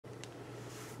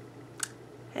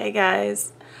Hey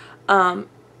guys, I'm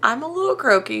a little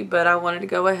croaky, but I wanted to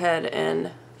go ahead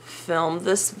and film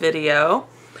this video.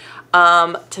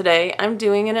 Today I'm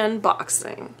doing an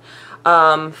unboxing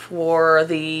for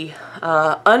the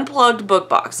Unplugged book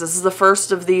box. This is the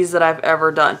first of these that I've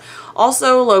ever done.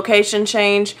 Also, location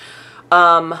change.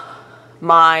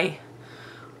 My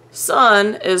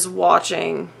son is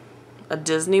watching a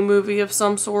Disney movie of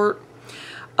some sort.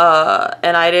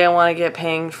 And I didn't want to get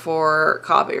pinged for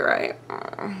copyright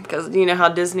because you know how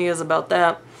Disney is about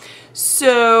that.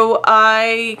 So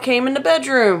I came in the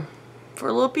bedroom for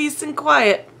a little peace and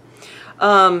quiet.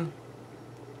 And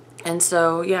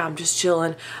so yeah, I'm just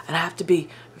chilling and I have to be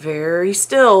very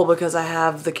still because I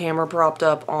have the camera propped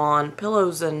up on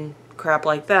pillows and crap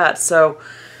like that. So,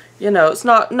 you know, it's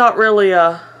not really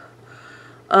a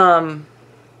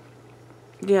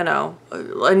you know,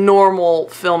 a normal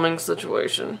filming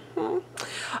situation.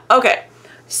 Okay,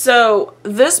 so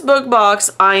this book box,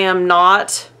 I am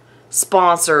not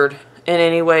sponsored in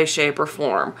any way, shape, or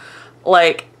form.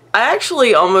 Like, I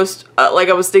actually almost, like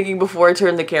I was thinking before I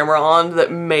turned the camera on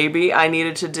that maybe I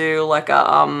needed to do like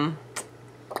a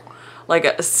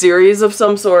series of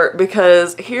some sort,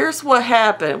 because here's what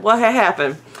happened. What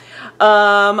happened?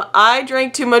 I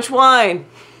drank too much wine.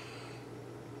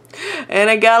 And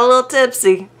I got a little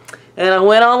tipsy, and I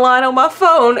went online on my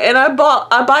phone and I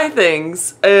buy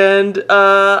things, and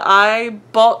I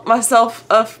bought myself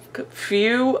a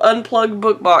few Unplugged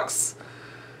book box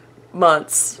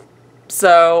months.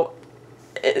 So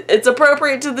it's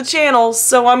appropriate to the channel,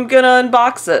 so I'm gonna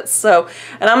unbox it. So,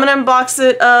 and I'm gonna unbox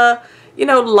it, you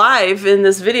know, live in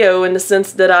this video, in the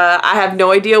sense that I have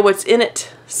no idea what's in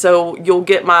it. So you'll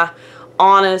get my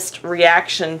honest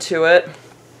reaction to it.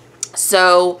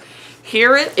 So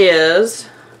here it is.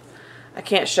 I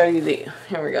can't show you the,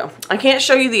 here we go. I can't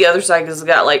show you the other side because it's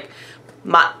got like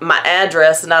my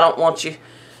address, and I don't want you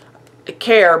to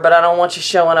care, but I don't want you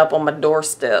showing up on my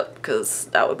doorstep because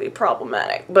that would be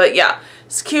problematic. But yeah,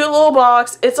 it's a cute little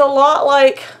box. It's a lot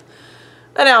like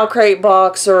an Owl Crate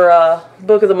box or a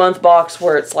Book of the Month box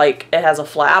where it's like it has a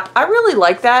flap. I really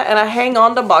like that, and I hang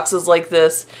on to boxes like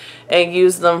this and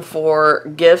use them for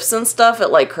gifts and stuff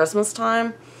at like Christmas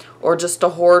time, or just to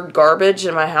hoard garbage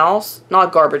in my house.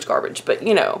 Not garbage, but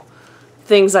you know,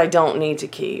 things I don't need to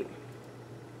keep.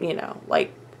 You know,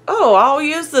 like, oh, I'll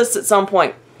use this at some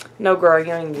point. No, girl, you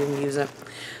don't even use it.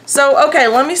 So, okay,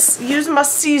 let me use my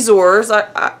scissors.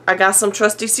 I got some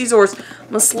trusty scissors. I'm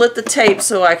going to slit the tape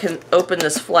so I can open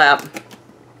this flap.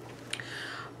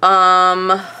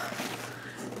 And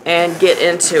get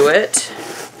into it.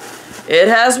 It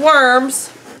has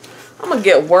worms. I'm going to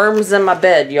get worms in my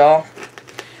bed, y'all.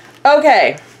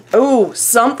 Okay. Ooh,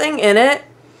 something in it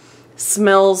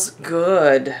smells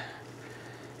good.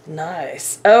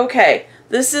 Nice. Okay.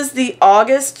 This is the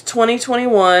August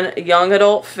 2021 Young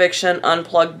Adult Fiction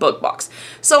Unplugged book box.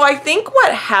 So I think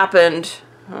what happened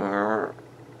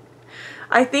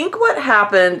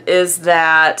is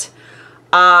that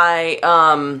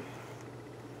I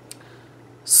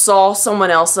saw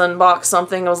someone else unbox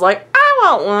something. I was like, I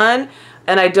want one.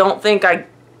 And I don't think I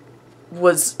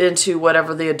was into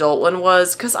whatever the adult one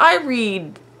was, because I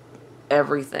read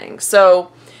everything.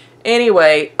 So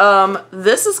anyway,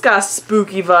 this has got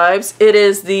spooky vibes. It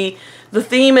is the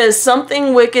theme is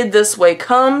something wicked this way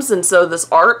comes, and so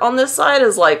this art on this side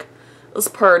is like, it's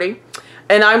pretty.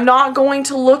 And I'm not going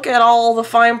to look at all the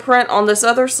fine print on this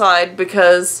other side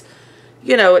because,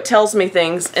 you know, it tells me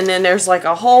things. And then there's like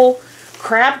a whole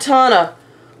crap ton of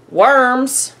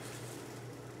worms.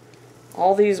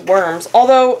 All these worms.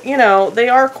 Although, you know, they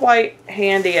are quite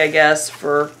handy, I guess,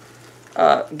 for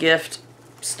gift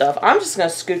stuff. I'm just going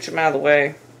to scooch them out of the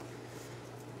way.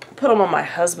 Put them on my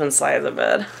husband's side of the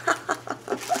bed.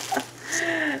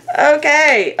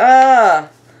 Okay.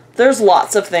 There's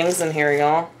lots of things in here,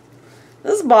 y'all.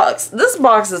 This box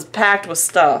is packed with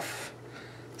stuff.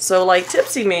 So, like,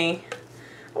 tipsy me.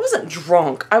 I wasn't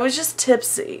drunk. I was just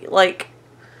tipsy. Like,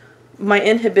 my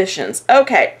inhibitions.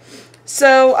 Okay.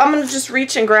 So, I'm going to just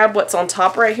reach and grab what's on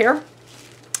top right here.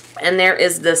 And there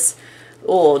is this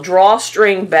little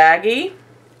drawstring baggie.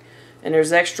 And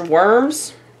there's extra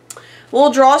worms.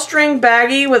 Little drawstring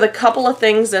baggie with a couple of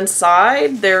things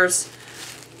inside. There's,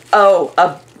 oh,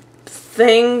 a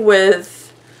thing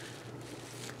with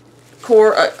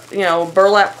cord, you know,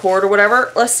 burlap cord or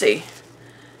whatever. Let's see.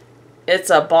 It's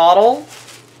a bottle.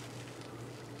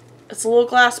 It's a little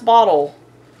glass bottle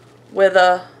with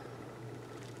a,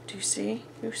 do you see?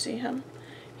 You see him?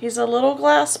 He's a little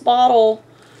glass bottle,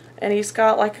 and he's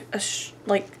got like a,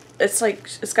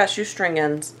 it's got shoestring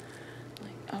ends.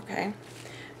 Like, okay.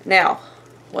 Now,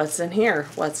 what's in here?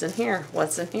 What's in here?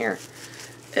 What's in here?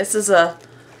 This is a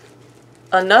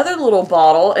another little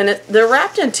bottle, and they're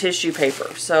wrapped in tissue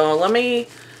paper. So let me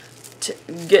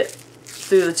get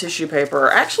through the tissue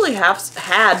paper. I actually have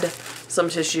had some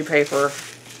tissue paper.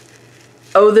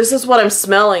 Oh, this is what I'm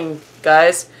smelling,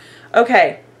 guys.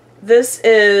 Okay, this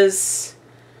is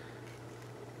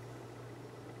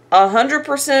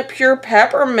 100% pure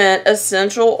peppermint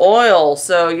essential oil.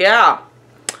 So yeah,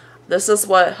 this is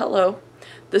what,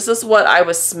 this is what I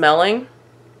was smelling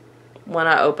when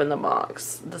I opened the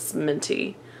box. This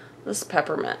minty, this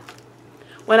peppermint.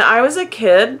 When I was a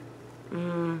kid,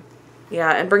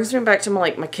 yeah, it brings me back to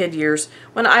my kid years.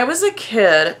 When I was a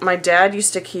kid, my dad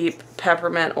used to keep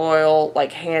peppermint oil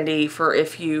like handy for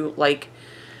if you like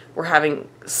were having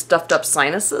stuffed up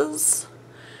sinuses.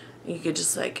 You could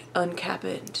just like uncap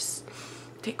it and just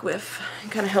take a whiff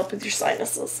and kind of help with your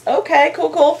sinuses. Okay,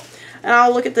 cool, cool. And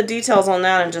I'll look at the details on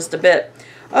that in just a bit.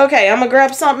 Okay, I'm gonna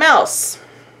grab something else.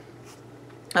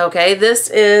 Okay, this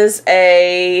is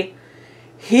a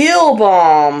heel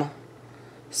balm.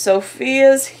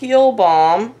 Sophia's heel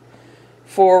balm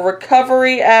for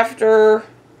recovery after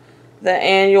the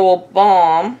annual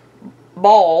ball.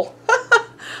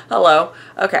 Hello.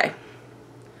 Okay.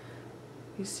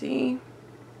 You see?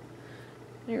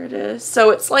 There it is. So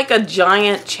it's like a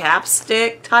giant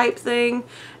chapstick type thing,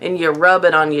 and you rub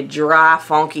it on your dry,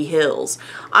 funky heels.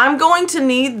 I'm going to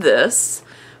need this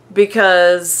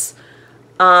because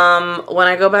when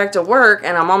I go back to work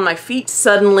and I'm on my feet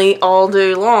suddenly all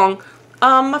day long,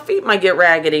 my feet might get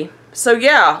raggedy. So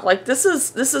yeah, like this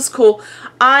is cool.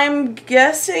 I'm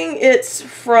guessing it's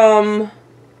from,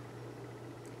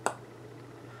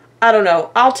 I don't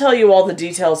know. I'll tell you all the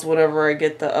details whenever I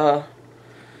get the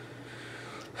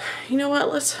you know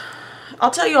what, I'll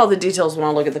tell you all the details when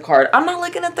I look at the card. I'm not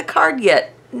looking at the card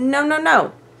yet. No, no,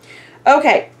 no.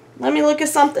 Okay, let me look at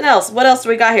something else. What else do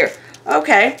we got here?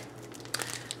 Okay.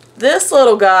 This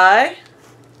little guy,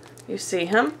 you see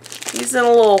him? He's in a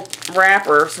little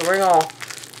wrapper, so we're going to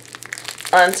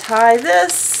untie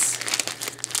this.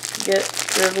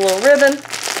 There's a little ribbon.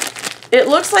 It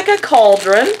looks like a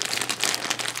cauldron.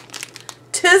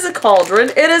 'Tis a cauldron.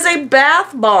 It is a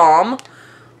bath bomb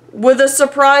with a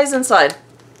surprise inside.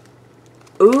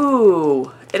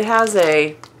 Ooh, it has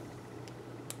a,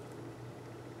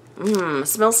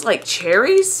 smells like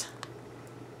cherries.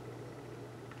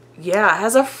 Yeah, it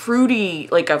has a fruity,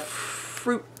 like a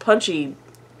fruit punchy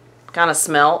kind of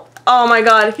smell. Oh my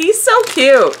god, he's so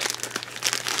cute.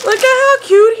 Look at how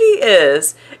cute he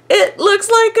is. It looks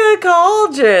like a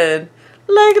cauldron,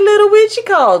 like a little witchy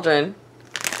cauldron.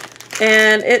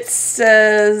 And it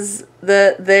says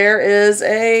that there is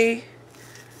a,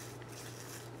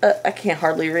 I can't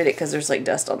hardly read it because there's like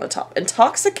dust on the top.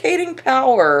 Intoxicating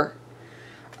power.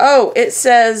 Oh, it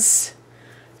says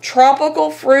tropical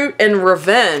fruit and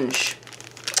revenge.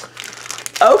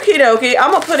 Okie dokie. I'm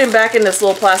going to put him back in this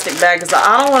little plastic bag because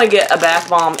I don't want to get a bath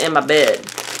bomb in my bed.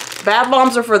 Bath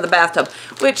bombs are for the bathtub,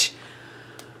 which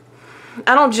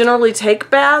I don't generally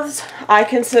take baths. I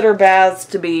consider baths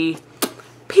to be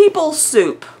people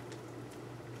soup.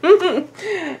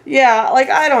 Yeah, like,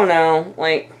 I don't know.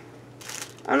 Like,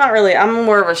 I'm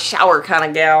more of a shower kind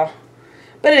of gal.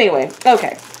 But anyway,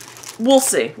 okay. We'll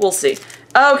see. We'll see.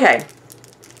 Okay.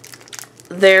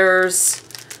 There's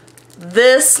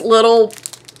this little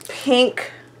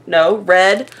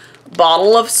red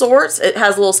bottle of sorts. It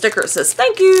has a little sticker that says,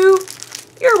 "Thank you.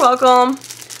 You're welcome."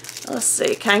 Let's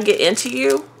see. Can I get into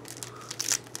you?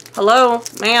 Hello,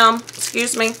 ma'am.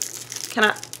 Excuse me. Can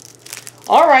I?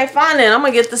 Alright, fine then. I'm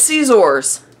going to get the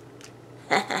Caesars.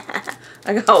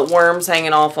 I got worms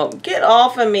hanging off of them. Get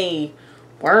off of me,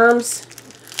 worms.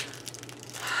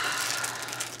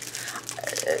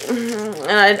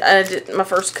 And I did, my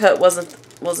first cut wasn't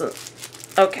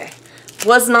okay.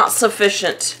 Was not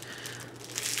sufficient.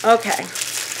 Okay.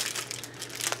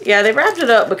 Yeah, they wrapped it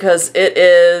up because it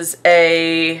is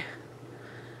a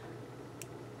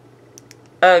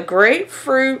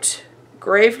grapefruit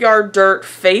graveyard dirt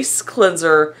face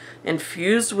cleanser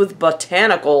infused with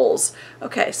botanicals.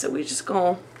 Okay, so we just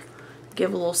gonna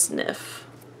give a little sniff.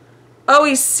 Oh,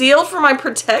 he's sealed for my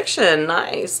protection.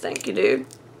 Nice. Thank you, dude.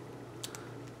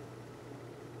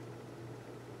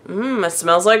 It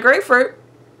smells like grapefruit.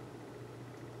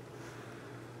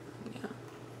 Yeah.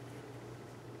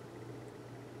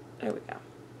 There we go.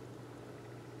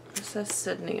 It says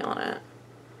Sydney on it.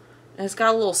 And it's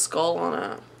got a little skull on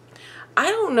it. I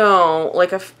don't know,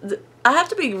 like, I have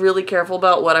to be really careful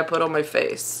about what I put on my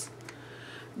face.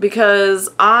 Because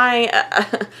I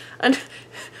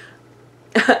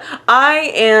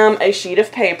am a sheet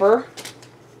of paper.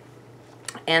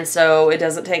 And so it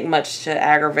doesn't take much to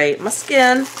aggravate my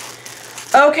skin.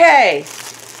 Okay.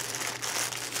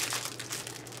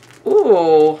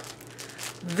 Ooh.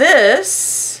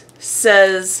 This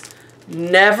says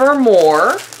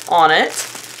Nevermore on it.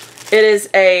 It is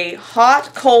a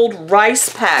hot cold rice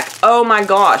pack. Oh my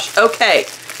gosh. Okay.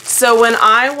 So when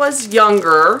I was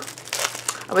younger,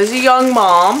 I was a young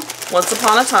mom once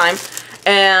upon a time.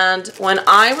 And when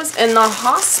I was in the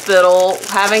hospital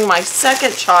having my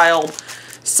second child,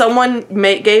 someone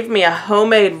gave me a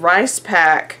homemade rice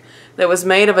pack that was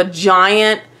made of a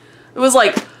giant, it was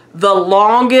like the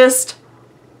longest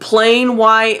plain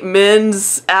white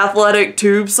men's athletic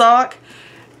tube sock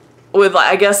with,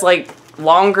 I guess, like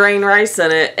long grain rice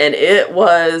in it, and it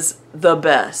was the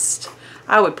best.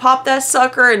 I would pop that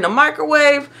sucker in the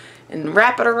microwave and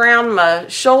wrap it around my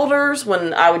shoulders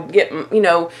when I would get, you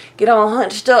know, get all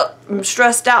hunched up and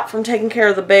stressed out from taking care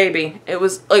of the baby. It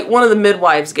was like one of the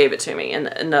midwives gave it to me in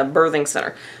the birthing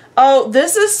center. Oh,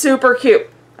 this is super cute.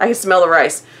 I can smell the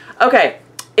rice. Okay,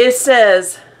 it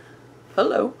says,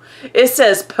 hello, it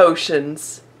says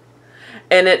potions.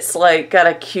 And it's like got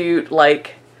a cute,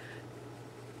 like,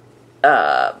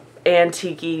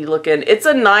 antique-y looking. It's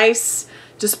a nice,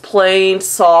 just plain,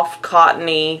 soft,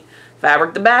 cottony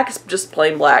fabric. The back is just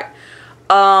plain black.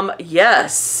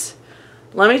 Yes.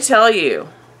 Let me tell you.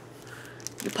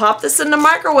 You pop this in the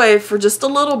microwave for just a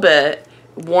little bit.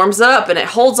 It warms it up and it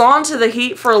holds on to the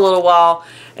heat for a little while.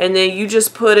 And then you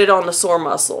just put it on the sore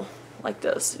muscle. Like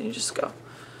this. You just go.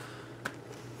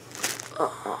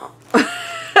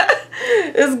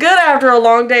 It's good after a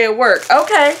long day at work.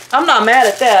 Okay. I'm not mad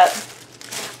at that.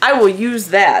 I will use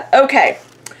that. Okay.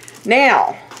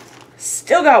 Now.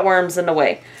 Still got worms in the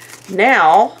way.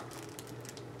 Now,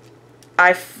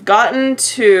 I've gotten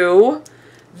to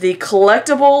the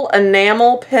collectible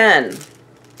enamel pen.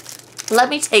 Let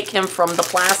me take him from the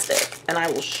plastic, and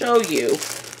I will show you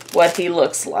what he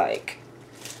looks like.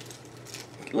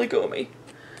 Let go of me.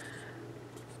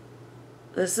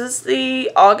 This is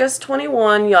the August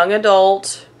 21 Young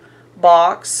Adult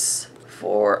box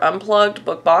for Unplugged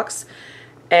book box.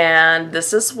 And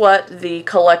this is what the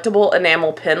collectible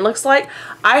enamel pin looks like.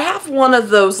 I have one of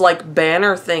those like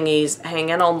banner thingies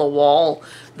hanging on the wall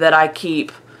that I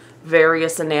keep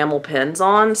various enamel pins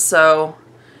on. So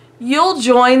you'll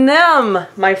join them,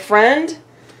 my friend,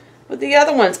 with the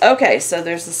other ones. Okay, so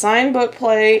there's the signed book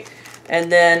plate.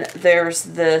 And then there's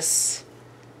this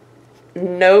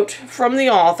note from the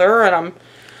author. And I'm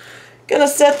going to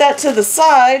set that to the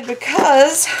side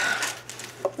because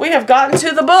we have gotten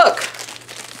to the book.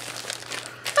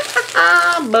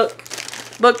 Book.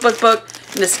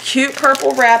 And this cute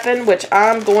purple wrapping, which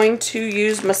I'm going to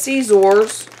use my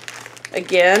scissors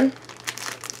again.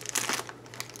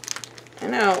 I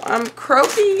know, I'm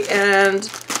croaky and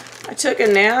I took a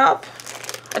nap.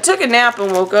 I took a nap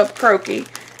and woke up croaky.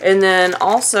 And then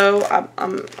also,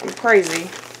 I'm crazy.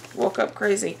 Woke up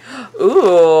crazy.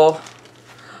 Ooh.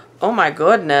 Oh my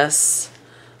goodness.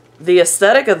 The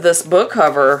aesthetic of this book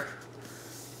cover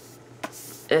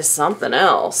is something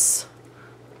else.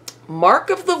 Mark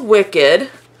of the Wicked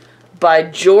by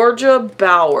Georgia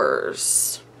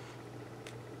Bowers.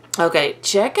 Okay,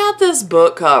 check out this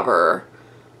book cover.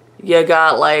 You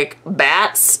got like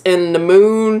bats in the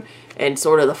moon and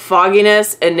sort of the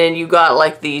fogginess, and then you got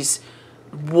like these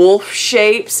wolf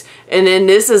shapes, and then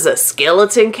this is a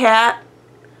skeleton cat.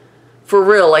 For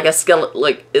real, like a skeleton,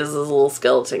 like is a little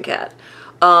skeleton cat.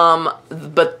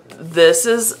 But this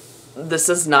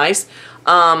is nice.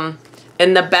 And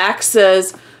the back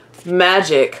says,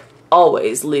 magic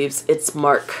always leaves its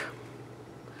mark.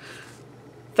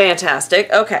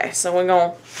 Fantastic. Okay, so we're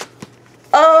going,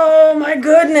 oh my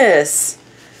goodness.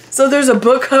 So there's a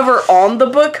book cover on the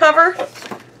book cover.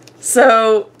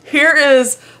 So here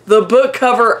is the book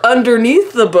cover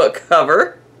underneath the book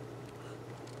cover.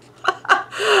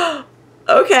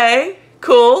 Okay,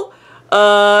 cool.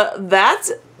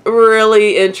 That's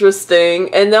really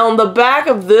interesting. And then on the back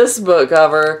of this book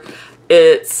cover,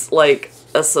 it's like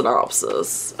a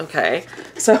synopsis. Okay,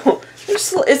 so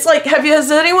it's like,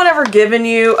 has anyone ever given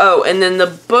you, oh, and then the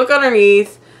book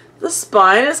underneath, the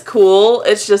spine is cool.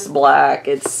 It's just black.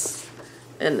 It's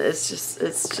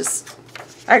just,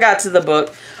 I got to the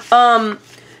book.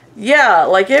 Yeah,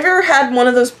 like, have you ever had one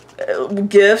of those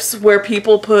gifts where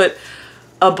people put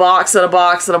a box and a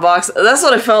box and a box? That's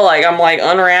what it felt like. I'm like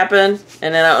unwrapping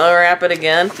and then I unwrap it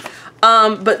again.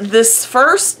 But this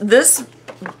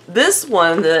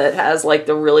one that has like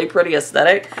the really pretty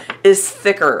aesthetic is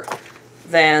thicker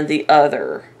than the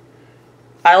other.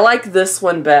 I like this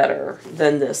one better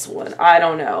than this one. I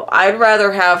don't know. I'd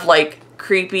rather have like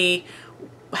creepy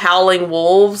howling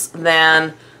wolves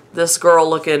than this girl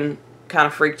looking kind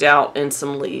of freaked out in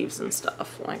some leaves and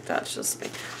stuff. Like, that's just me.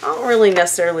 I don't really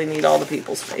necessarily need all the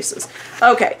people's faces.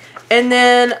 Okay, and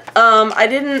then I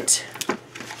didn't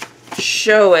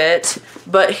show it,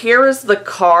 but here is the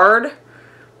card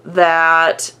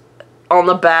that on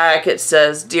the back it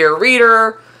says, "Dear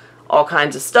reader, all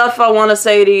kinds of stuff I want to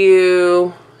say to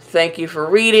you. Thank you for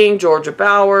reading, Georgia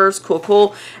Bowers." Cool,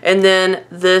 cool. And then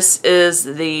this is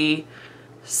the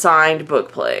signed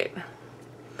book plate,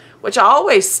 which I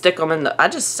always stick them in the,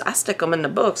 I stick them in the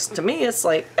books. To me, it's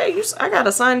like, hey, I got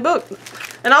a signed book.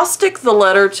 And I'll stick the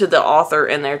letter to the author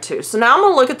in there too. So now I'm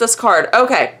going to look at this card.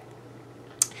 Okay.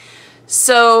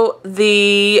 So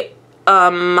the,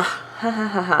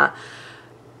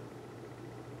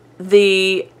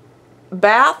 the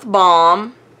bath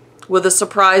bomb with a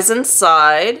surprise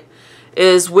inside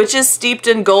is Witches Steeped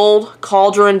in Gold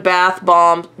Cauldron Bath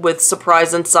Bomb with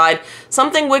surprise inside.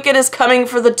 Something wicked is coming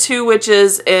for the two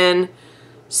witches in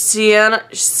Sienna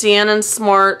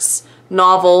Smart's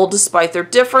novel, despite their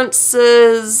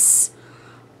differences.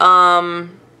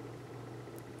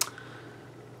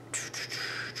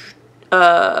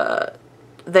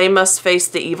 They must face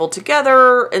the evil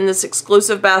together. And this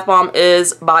exclusive bath bomb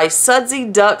is by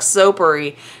Sudsy Duck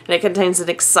Soapery, and it contains an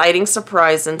exciting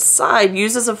surprise inside.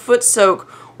 Use as a foot soak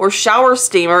or shower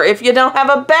steamer if you don't have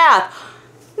a bath.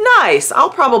 Nice.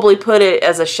 I'll probably put it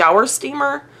as a shower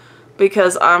steamer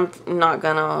because I'm not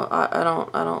gonna.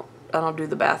 I don't do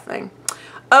the bath thing.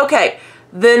 Okay.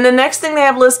 Then the next thing they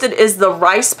have listed is the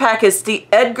rice pack. It's the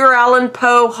Edgar Allen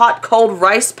Poe Hot Cold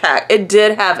Rice Pack. It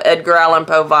did have Edgar Allen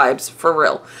Poe vibes, for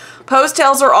real. Poe's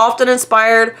tales are often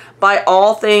inspired by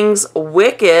all things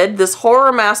wicked. This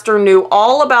horror master knew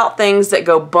all about things that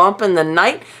go bump in the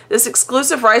night. This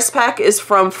exclusive rice pack is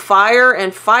from Fire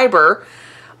and Fiber,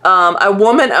 a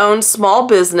woman-owned small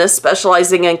business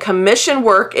specializing in commission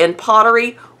work in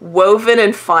pottery, woven,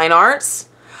 and fine arts.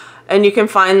 And you can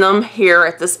find them here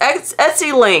at this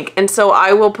Etsy link. And so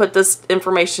I will put this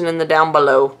information in the down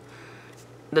below.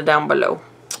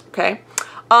 Okay.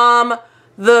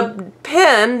 The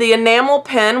pen, the enamel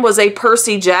pen, was a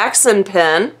Percy Jackson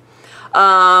pen.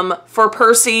 For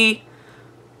Percy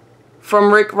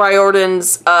from Rick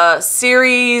Riordan's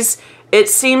series. It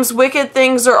seems wicked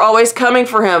things are always coming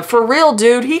for him. For real,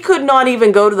 dude. He could not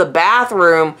even go to the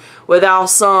bathroom without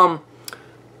some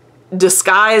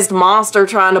disguised monster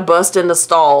trying to bust in the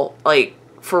stall. Like,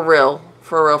 for real.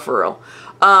 For real, for real.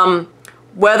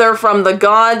 Whether from the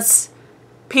gods,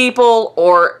 people,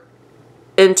 or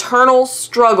internal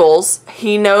struggles,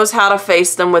 he knows how to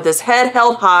face them with his head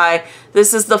held high.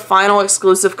 This is the final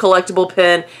exclusive collectible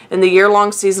pin in the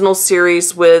year-long seasonal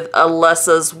series with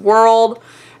Alessa's World.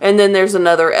 And then there's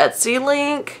another Etsy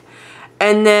link.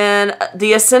 And then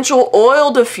the essential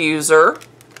oil diffuser.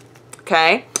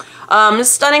 Okay.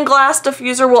 This stunning glass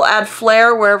diffuser will add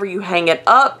flair wherever you hang it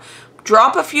up.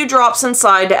 Drop a few drops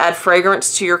inside to add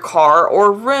fragrance to your car or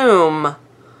room.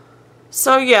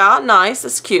 So yeah, nice.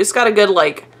 It's cute. It's got a good,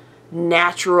 like,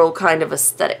 natural kind of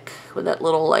aesthetic with that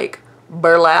little, like,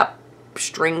 burlap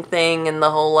string thing and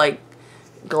the whole, like,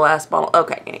 glass bottle.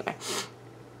 Okay, anyway.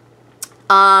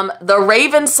 The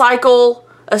Raven Cycle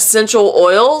essential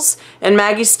oils. In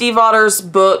Maggie Stiefvater's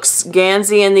books,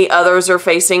 Gansey and the others are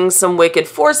facing some wicked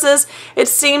forces. It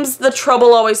seems the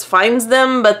trouble always finds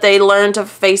them, but they learn to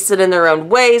face it in their own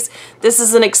ways. This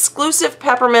is an exclusive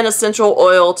peppermint essential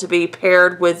oil to be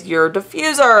paired with your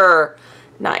diffuser.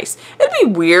 Nice. It'd be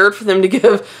weird for them to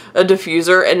give a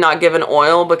diffuser and not give an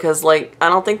oil because, like, I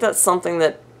don't think that's something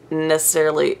that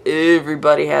necessarily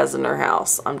everybody has in their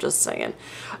house. I'm just saying.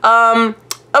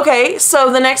 Okay,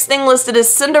 so the next thing listed is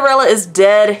Cinderella is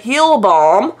Dead Heel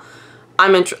Balm.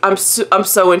 I'm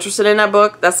so interested in that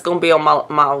book. That's going to be on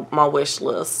my wish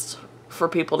list for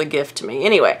people to gift to me.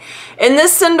 Anyway, in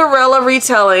this Cinderella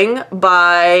retelling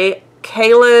by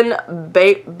Kaylin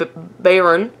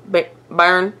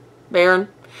Byron,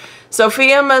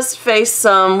 Sophia must face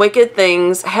some wicked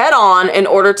things head on in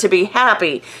order to be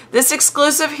happy. This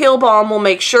exclusive heel balm will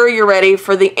make sure you're ready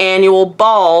for the annual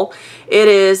ball. It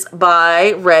is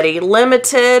by Ready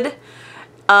Limited.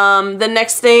 The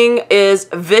next thing is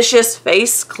Vicious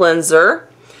Face Cleanser.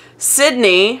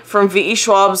 Sydney from V.E.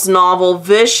 Schwab's novel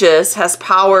Vicious has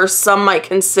powers some might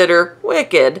consider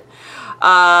wicked.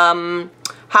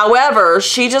 However,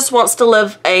 she just wants to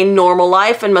live a normal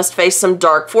life and must face some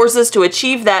dark forces to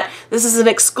achieve that. This is an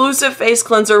exclusive face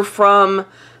cleanser from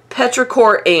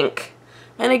Petrichor Inc.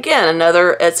 And again,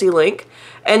 another Etsy link.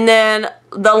 And then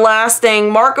the last thing,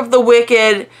 Mark of the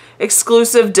Wicked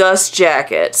exclusive dust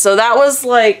jacket. So that was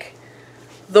like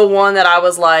the one that I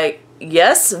was like,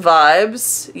 yes,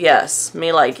 vibes. Yes, me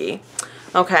likey.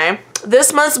 Okay.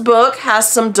 This month's book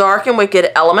has some dark and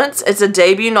wicked elements. It's a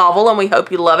debut novel and we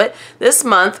hope you love it. This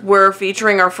month we're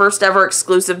featuring our first ever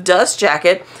exclusive dust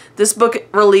jacket. This book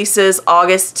releases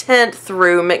August 10th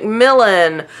through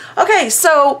Macmillan. Okay,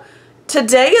 so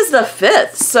today is the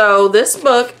 5th, so this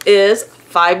book is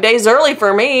 5 days early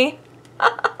for me.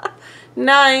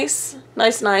 Nice,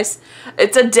 nice, nice.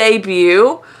 It's a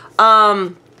debut,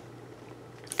 and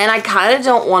I kind of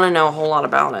don't want to know a whole lot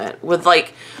about it. With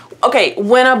like, okay,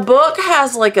 when a book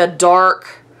has like a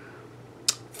dark,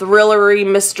 thrillery,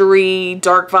 mystery,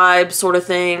 dark vibe sort of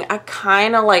thing, I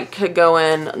kind of like could go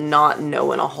in not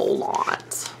knowing a whole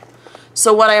lot.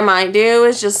 So what I might do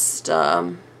is just,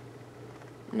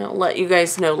 let you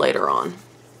guys know later on.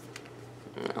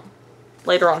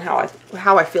 Later on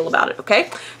how I feel about it, okay?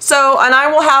 So, and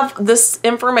I will have this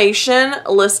information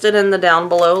listed in the down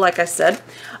below, like I said.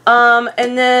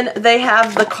 And then they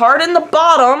have the card in the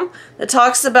bottom that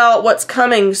talks about what's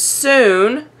coming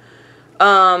soon.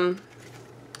 Let's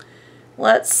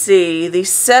see, the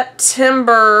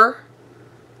September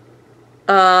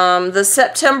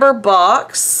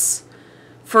box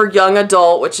for young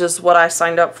adult, which is what I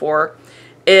signed up for,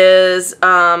 is,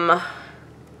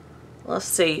 let's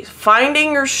see,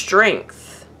 Finding Your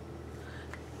Strength.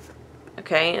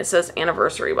 Okay, it says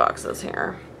anniversary boxes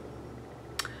here.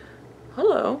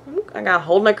 Hello, I gotta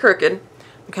hold my crooked.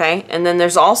 Okay, and then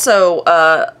there's also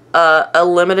a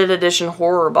limited edition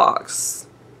horror box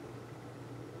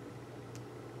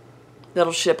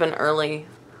that'll ship in early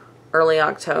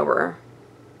October.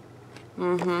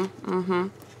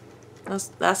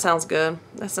 That sounds good.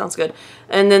 That sounds good.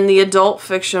 And then the adult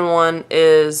fiction one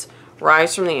is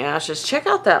Rise from the Ashes. Check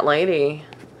out that lady.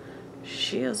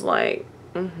 She is like,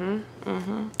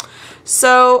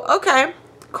 So, okay,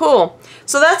 cool.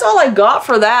 So that's all I got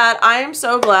for that. I am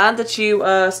so glad that you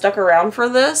stuck around for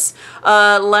this.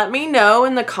 Let me know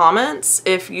in the comments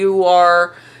if you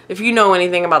know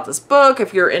anything about this book,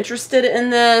 if you're interested in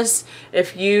this,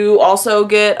 if you also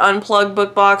get Unplugged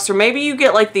book box, or maybe you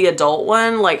get like the adult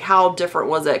one, like how different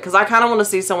was it? Because I kind of want to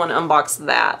see someone unbox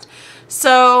that.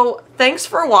 So thanks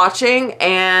for watching,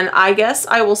 and I guess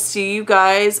I will see you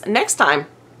guys next time.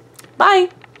 Bye.